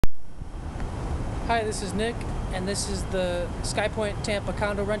Hi, this is Nick, and this is the SkyPoint Tampa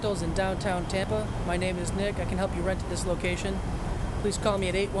condo rentals in downtown Tampa. My name is Nick. I can help you rent at this location. Please call me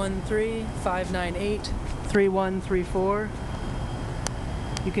at 813-598-3134.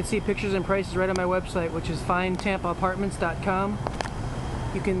 You can see pictures and prices right on my website, which is findtampaapartments.com.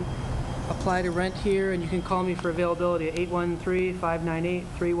 You can apply to rent here, and you can call me for availability at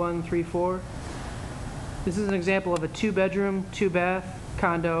 813-598-3134. This is an example of a 2-bedroom, 2-bath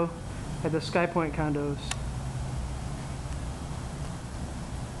condo at the SkyPoint condos.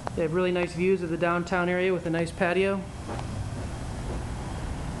 They have really nice views of the downtown area with a nice patio.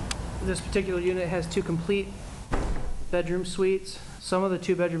 This particular unit has 2 complete bedroom suites. Some of the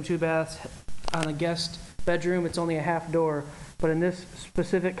 2-bedroom, 2-baths on a guest bedroom, it's only a half door, but in this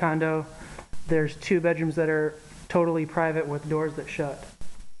specific condo, there's 2 bedrooms that are totally private with doors that shut.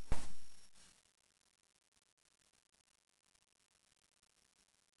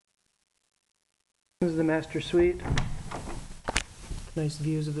 This is the master suite. Nice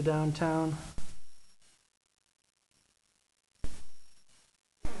views of the downtown.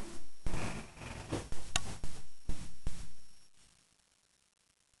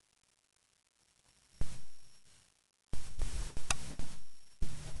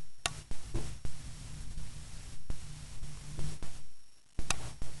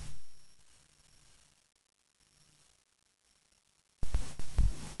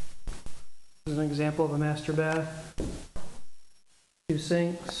 This is an example of a master bath. 2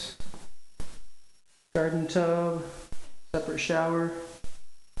 sinks, garden tub, separate shower,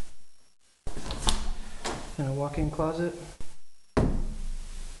 and a walk-in closet.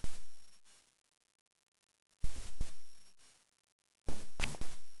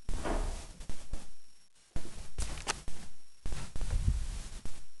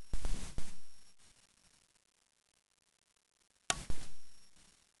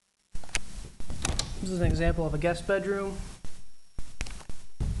 This is an example of a guest bedroom,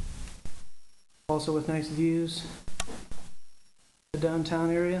 also with nice views of the downtown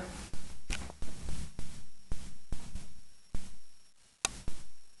area.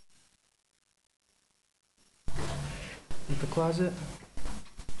 With the closet.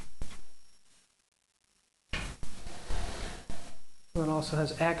 It also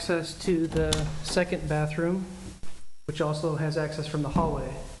has access to the second bathroom, which also has access from the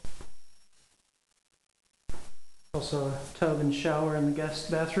hallway. Also a tub and shower in the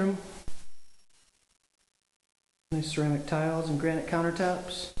guest bathroom. Nice ceramic tiles and granite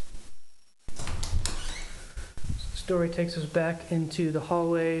countertops. The story takes us back into the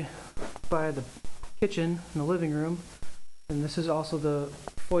hallway by the kitchen and the living room. And this is also the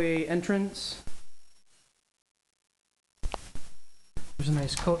foyer entrance. There's a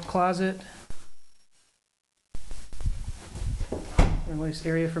nice coat closet. A nice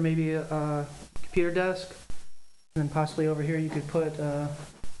area for maybe a computer desk. And then possibly over here you could put some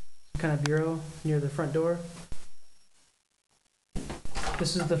kind of bureau near the front door.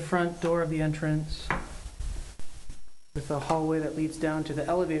 This is the front door of the entrance with a hallway that leads down to the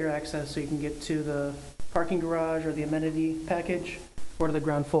elevator access so you can get to the parking garage or the amenity package or to the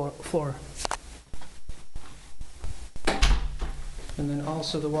ground floor. And then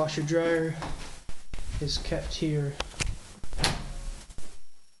also the washer dryer is kept here.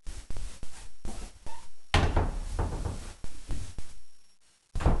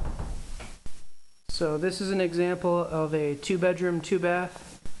 So this is an example of a 2-bedroom,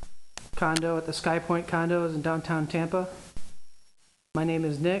 2-bath condo at the SkyPoint condos in downtown Tampa. My name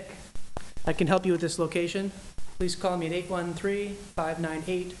is Nick. I can help you with this location. Please call me at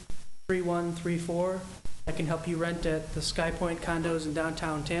 813-598-3134. I can help you rent at the SkyPoint condos in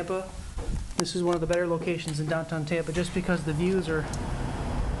downtown Tampa. This is one of the better locations in downtown Tampa just because the views are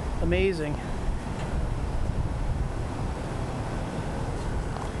amazing.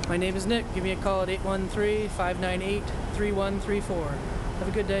 My name is Nick. Give me a call at 813-598-3134. Have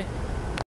a good day.